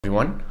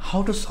Everyone,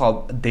 how to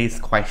solve this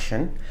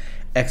question: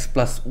 x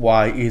plus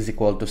y is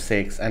equal to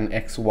 6 and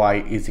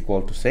xy is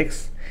equal to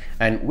 6,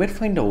 and we'll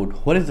find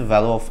out what is the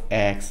value of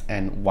x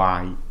and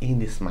y in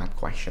this math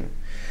question.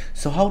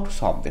 So how to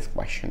solve this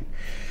question?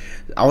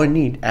 Our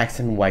need x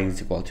and y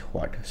is equal to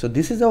what? So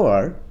this is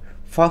our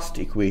first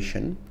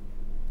equation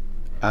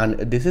and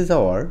this is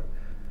our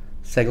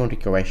second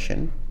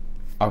equation.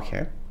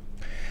 Okay,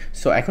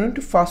 so according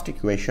to first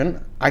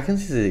equation, I can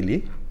see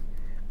easily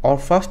our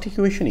first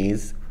equation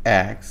is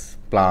x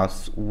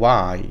plus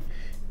y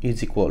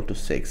is equal to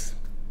 6.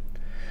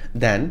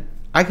 Then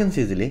I can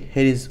see easily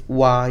here is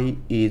y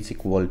is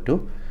equal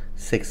to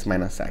 6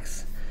 minus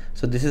x.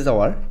 So this is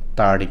our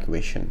third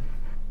equation.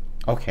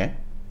 Okay,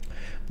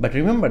 but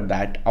remember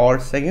that our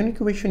second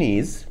equation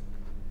is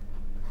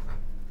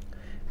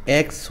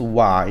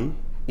xy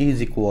is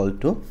equal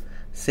to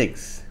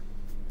 6.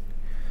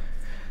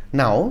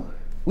 Now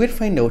we'll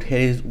find out here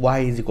is y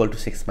is equal to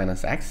 6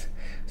 minus x.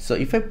 So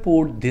if I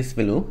put this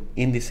value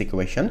in this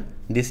equation,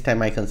 this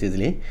time I can see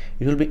easily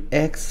it will be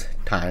x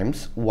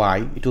times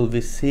y, it will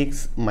be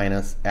 6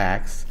 minus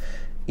x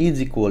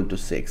is equal to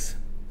 6.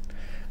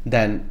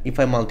 Then if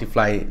I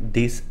multiply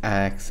this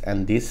x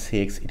and this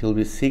 6, it will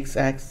be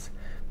 6x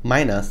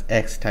minus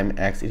x times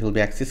x, it will be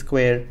x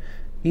squared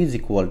is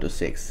equal to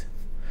 6.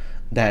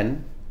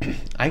 Then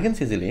I can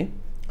see easily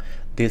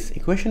this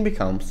equation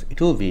becomes,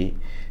 it will be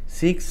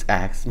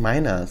 6x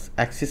minus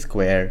x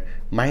squared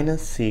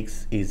minus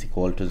 6 is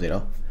equal to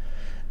 0.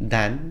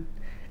 Then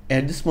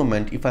at this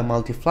moment, if I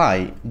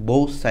multiply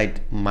both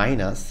sides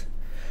minus,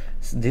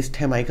 this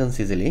time I can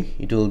see easily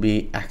it will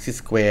be x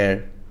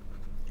squared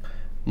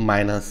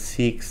minus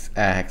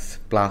 6x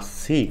plus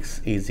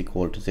 6 is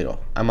equal to 0.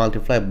 I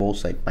multiply both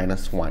sides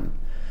minus 1.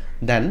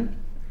 Then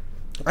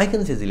I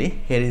can see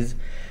easily here is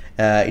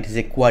it is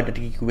a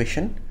quadratic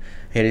equation.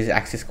 Here is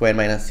x squared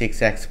minus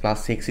 6x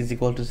plus 6 is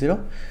equal to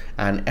 0.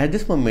 And at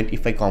this moment,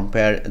 if I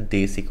compare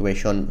this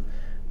equation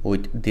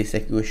with this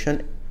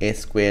equation, a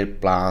squared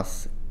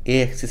plus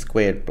ax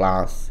squared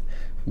plus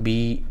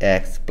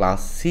bx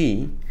plus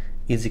c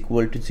is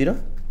equal to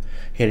 0.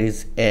 Here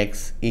is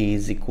x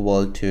is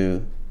equal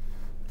to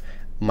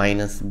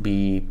minus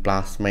b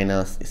plus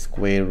minus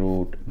square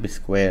root b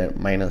square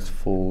minus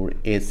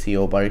 4ac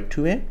over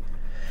 2a.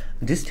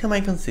 This time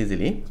I can see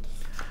easily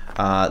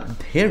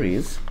here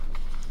is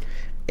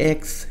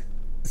x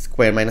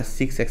square minus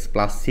 6x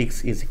plus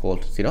 6 is equal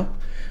to 0.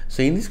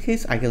 So in this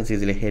case I can see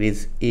easily here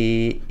is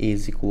a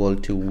is equal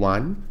to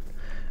 1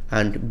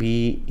 and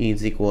b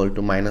is equal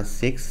to minus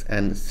 6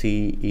 and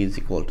c is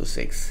equal to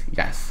 6.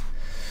 Yes,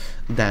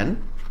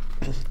 then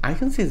I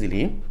can see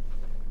easily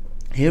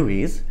here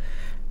is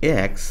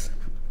x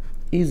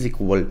is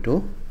equal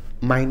to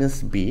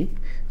minus b.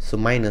 So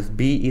minus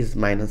b is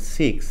minus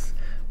 6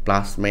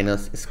 plus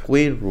minus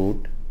square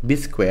root b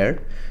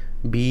square,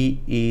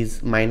 b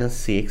is minus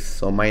 6,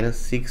 so minus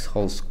 6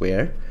 whole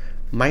square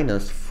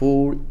minus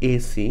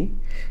 4ac,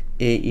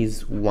 a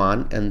is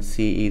 1 and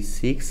c is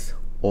 6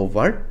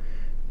 over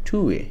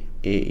 2a,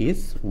 a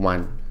is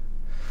 1.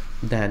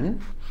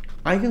 Then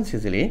I can see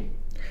easily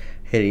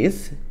here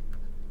is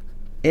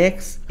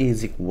x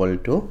is equal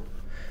to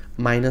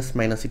minus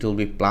minus, it will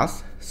be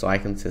plus, so I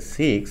can say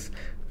 6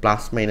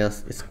 plus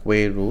minus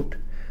square root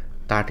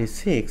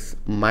 36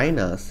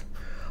 minus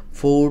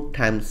 4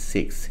 times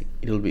 6,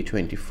 it will be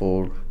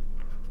 24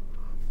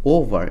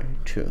 over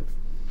 2.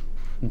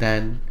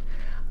 Then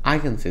I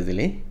can see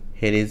easily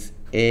here is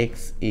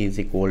x is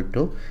equal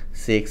to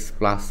 6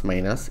 plus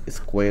minus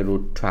square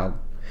root 12.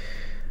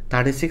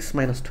 36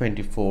 minus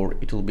 24,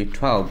 it will be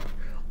 12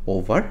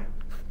 over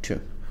 2.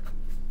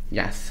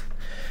 Yes,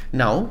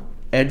 now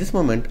at this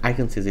moment I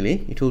can see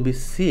easily it will be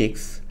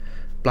 6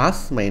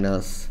 plus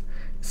minus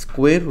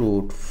square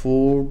root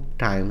 4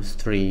 times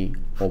 3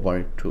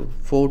 over 2.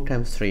 4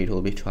 times 3, it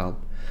will be 12.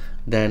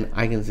 Then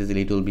I can see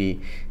easily it will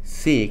be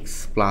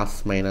 6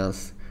 plus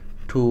minus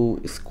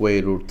 2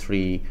 square root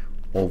 3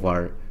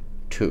 over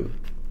 2.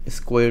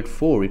 Square root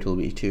 4, it will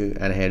be 2,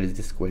 and here is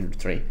the square root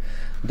 3.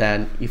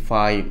 Then if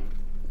I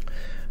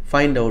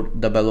find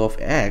out the value of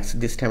x,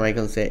 this time I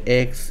can say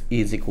x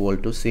is equal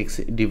to 6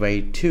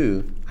 divide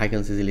 2. I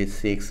can see easily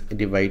 6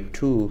 divide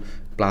 2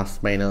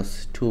 plus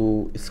minus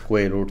 2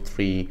 square root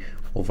 3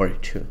 over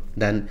 2.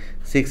 Then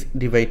 6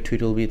 divide 2,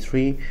 it will be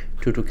 3,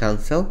 2 to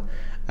cancel,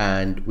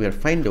 and we are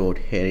find out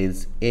here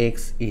is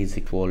x is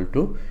equal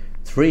to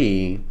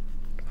 3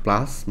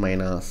 plus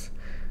minus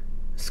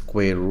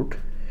square root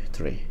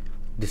 3.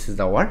 This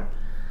is our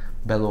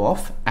value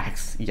of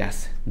x.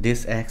 Yes,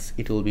 this x,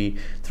 it will be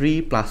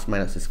 3 plus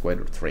minus square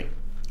root 3.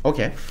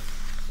 Okay,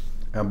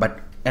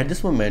 but at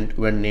this moment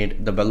we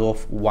need the value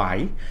of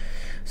y.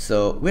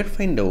 So we'll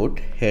find out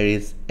here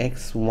is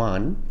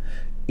x1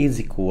 is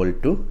equal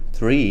to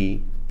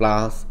 3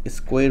 plus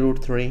square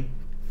root 3.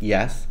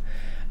 Yes,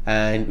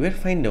 and we'll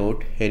find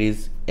out here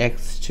is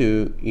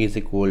x2 is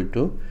equal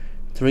to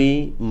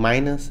 3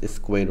 minus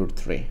square root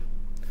 3.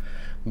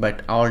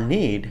 But our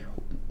need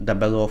the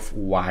value of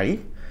y.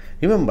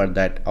 Remember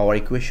that our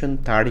equation,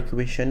 third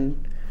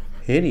equation,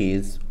 here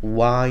is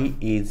y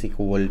is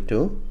equal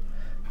to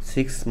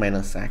 6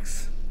 minus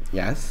x.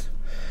 Yes,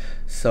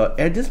 so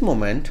at this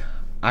moment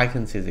I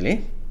can see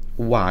easily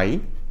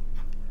y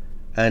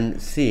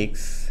and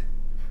 6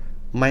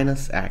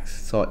 minus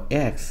x. So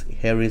x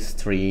here is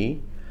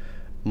 3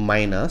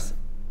 minus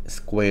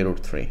square root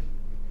 3.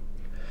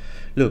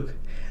 Look,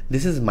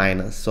 this is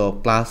minus, so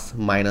plus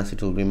minus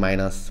it will be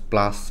minus,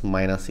 plus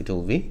minus it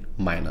will be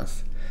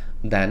minus.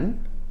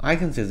 Then I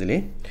can see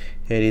easily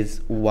here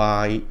is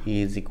y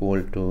is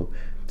equal to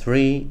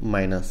 3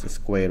 minus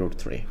square root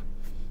 3.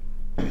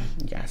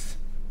 Yes,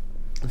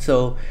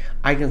 so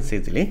I can see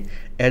easily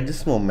at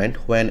this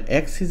moment when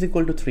x is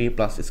equal to 3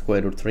 plus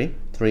square root 3,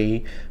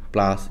 3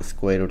 plus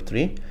square root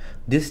 3,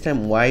 this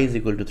time y is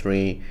equal to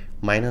 3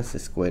 minus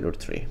square root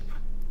 3.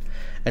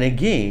 And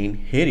again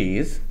here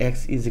is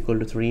x is equal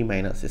to 3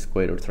 minus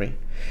square root 3.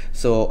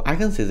 So I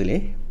can see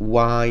easily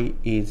y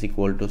is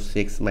equal to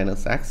 6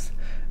 minus x,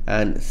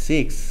 and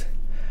 6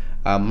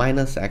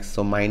 minus x,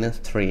 so minus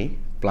 3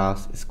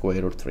 plus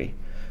square root 3.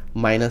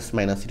 Minus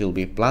minus it will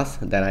be plus,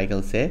 then I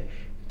can say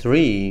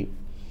 3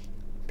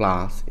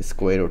 plus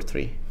square root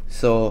 3.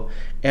 So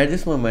at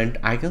this moment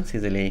I can see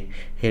easily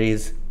here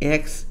is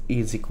x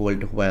is equal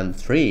to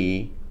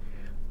 3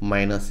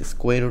 minus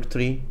square root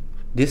 3.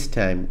 This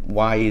time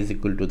y is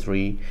equal to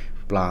 3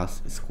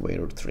 plus square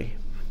root 3.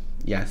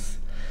 Yes,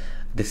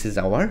 this is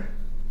our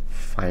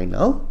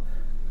final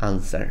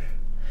answer.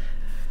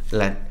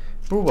 Let's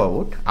prove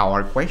out.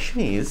 Our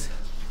question is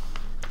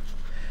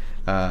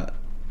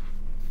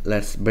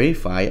let's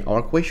verify.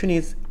 Our question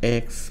is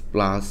x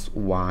plus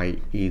y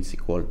is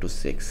equal to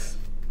 6.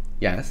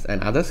 Yes,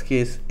 and other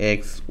case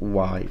x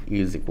y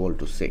is equal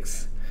to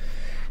 6.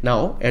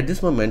 Now at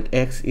this moment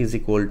x is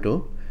equal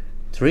to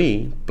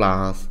 3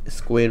 plus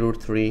square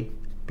root 3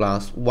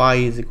 plus y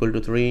is equal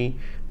to 3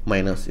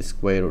 minus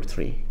square root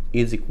 3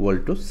 is equal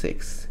to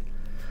 6.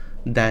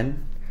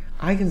 Then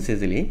I can see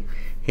easily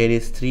here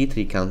is 3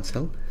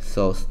 cancel,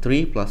 so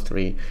 3 plus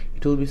 3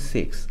 it will be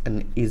 6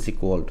 and is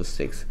equal to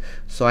 6.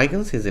 So I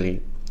can see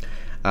easily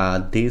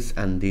this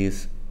and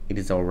this, it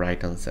is our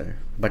right answer.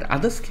 But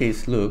other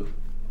case, look,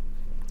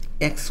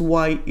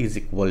 xy is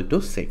equal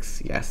to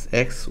 6. Yes,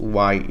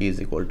 xy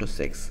is equal to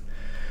 6,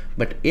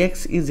 but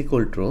x is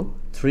equal to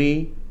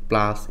 3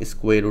 plus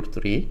square root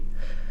 3.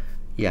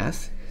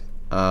 Yes,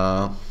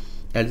 at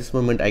this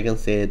moment I can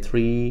say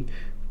 3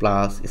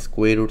 plus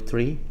square root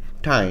 3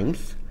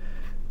 times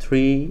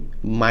 3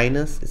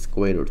 minus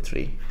square root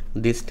 3.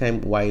 This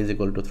time y is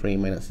equal to 3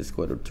 minus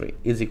square root 3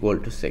 is equal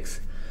to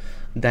 6.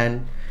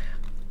 Then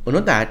you know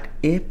that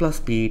a plus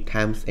b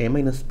times a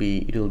minus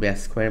b, it will be a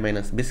square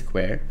minus b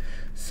square.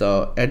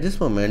 So at this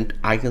moment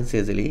I can say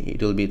easily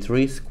it will be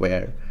 3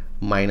 square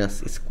minus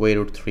square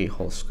root 3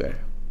 whole square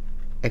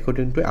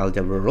according to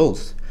algebra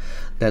rules.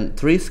 Then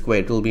 3 square,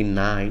 it will be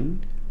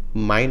 9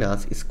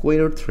 minus square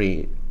root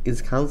 3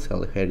 is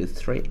cancelled, here is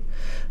 3.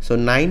 So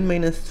 9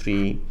 minus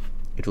 3,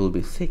 it will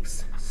be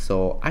 6.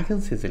 So I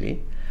can see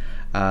easily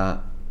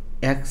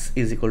x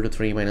is equal to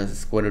 3 minus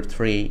square root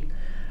 3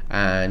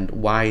 and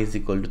y is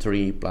equal to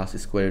 3 plus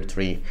square root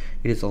 3.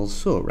 It is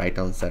also right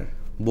answer.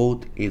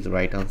 Both is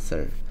right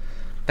answer.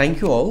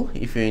 Thank you all.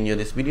 If you enjoy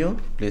this video,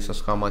 please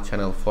subscribe my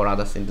channel for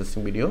others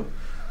interesting video.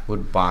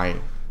 Goodbye.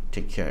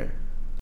 Take care.